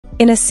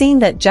In a scene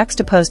that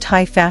juxtaposed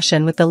high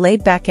fashion with the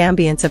laid-back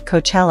ambience of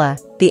Coachella,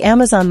 the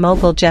Amazon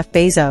mogul Jeff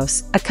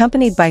Bezos,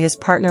 accompanied by his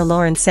partner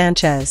Lana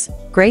Sanchez,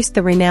 graced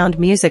the renowned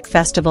music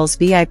festival's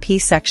VIP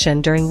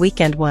section during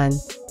Weekend One.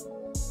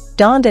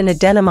 Donned in a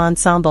denim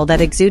ensemble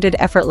that exuded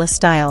effortless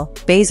style,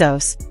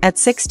 Bezos, at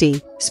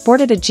 60,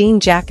 sported a jean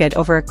jacket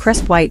over a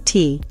crisp white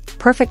tee,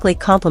 perfectly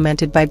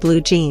complemented by blue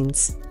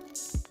jeans.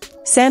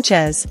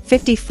 Sanchez,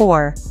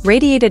 54,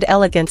 radiated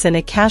elegance in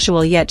a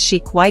casual yet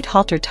chic white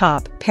halter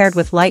top paired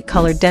with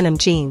light-colored denim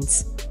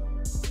jeans.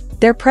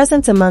 Their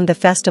presence among the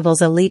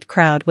festival's elite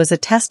crowd was a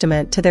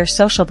testament to their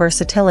social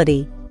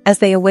versatility, as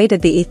they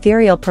awaited the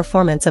ethereal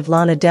performance of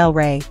Lana Del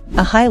Rey,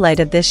 a highlight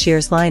of this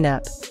year's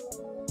lineup.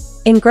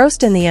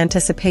 Engrossed in the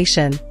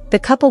anticipation, the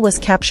couple was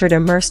captured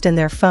immersed in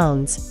their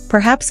phones,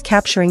 perhaps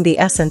capturing the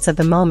essence of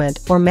the moment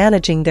or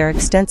managing their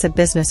extensive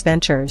business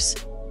ventures.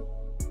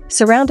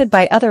 Surrounded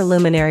by other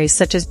luminaries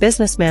such as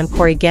businessman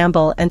Corey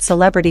Gamble and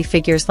celebrity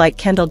figures like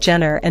Kendall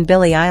Jenner and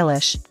Billie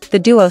Eilish, the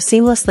duo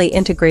seamlessly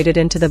integrated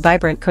into the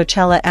vibrant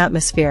Coachella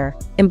atmosphere,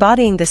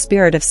 embodying the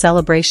spirit of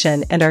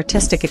celebration and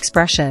artistic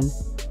expression.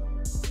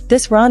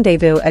 This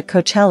rendezvous at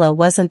Coachella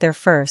wasn't their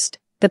first.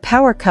 The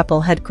power couple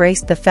had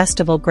graced the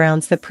festival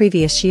grounds the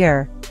previous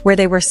year, where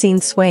they were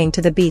seen swaying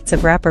to the beats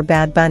of rapper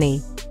Bad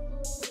Bunny.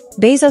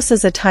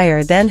 Bezos's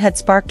attire then had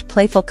sparked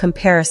playful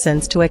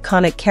comparisons to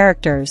iconic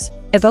characters,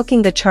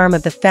 evoking the charm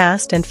of the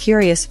Fast and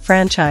Furious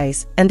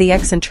franchise and the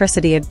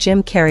eccentricity of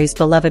Jim Carrey's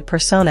beloved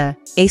persona,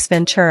 Ace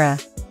Ventura.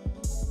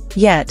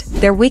 Yet,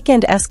 their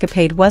weekend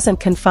escapade wasn't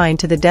confined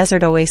to the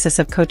desert oasis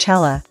of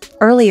Coachella.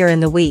 Earlier in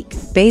the week,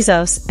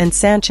 Bezos and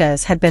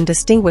Sanchez had been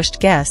distinguished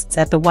guests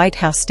at the White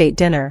House State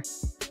Dinner.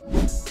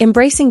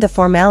 Embracing the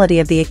formality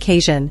of the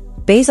occasion,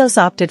 Bezos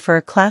opted for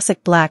a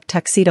classic black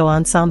tuxedo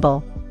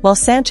ensemble, while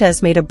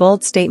Sanchez made a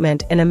bold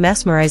statement in a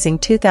mesmerizing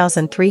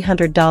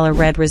 $2,300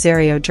 red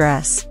Rasario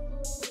dress.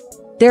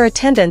 Their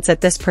attendance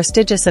at this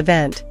prestigious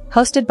event,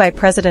 hosted by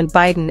President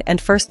Biden and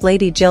First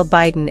Lady Jill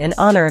Biden in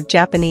honor of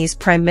Japanese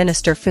Prime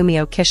Minister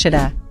Fumio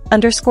Kishida,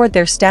 underscored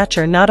their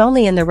stature not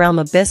only in the realm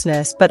of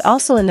business but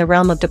also in the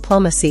realm of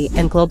diplomacy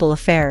and global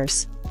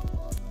affairs.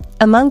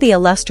 Among the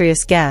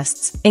illustrious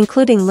guests,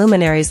 including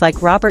luminaries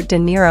like Robert De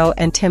Niro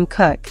and Tim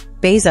Cook,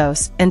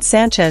 Bezos and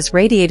Sanchez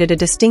radiated a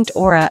distinct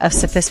aura of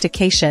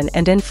sophistication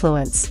and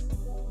influence.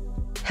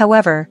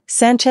 However,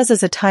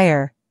 Sanchez's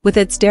attire, with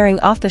its daring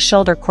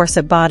off-the-shoulder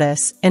corset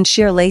bodice and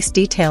sheer lace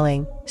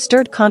detailing,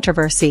 stirred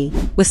controversy,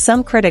 with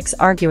some critics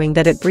arguing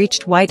that it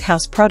breached White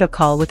House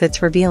protocol with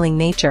its revealing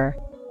nature.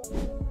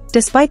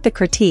 Despite the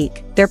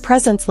critique, their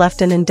presence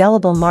left an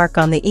indelible mark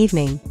on the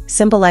evening,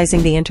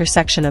 symbolizing the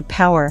intersection of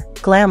power,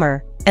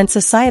 glamour, and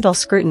societal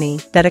scrutiny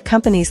that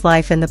accompanies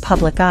life in the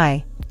public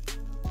eye.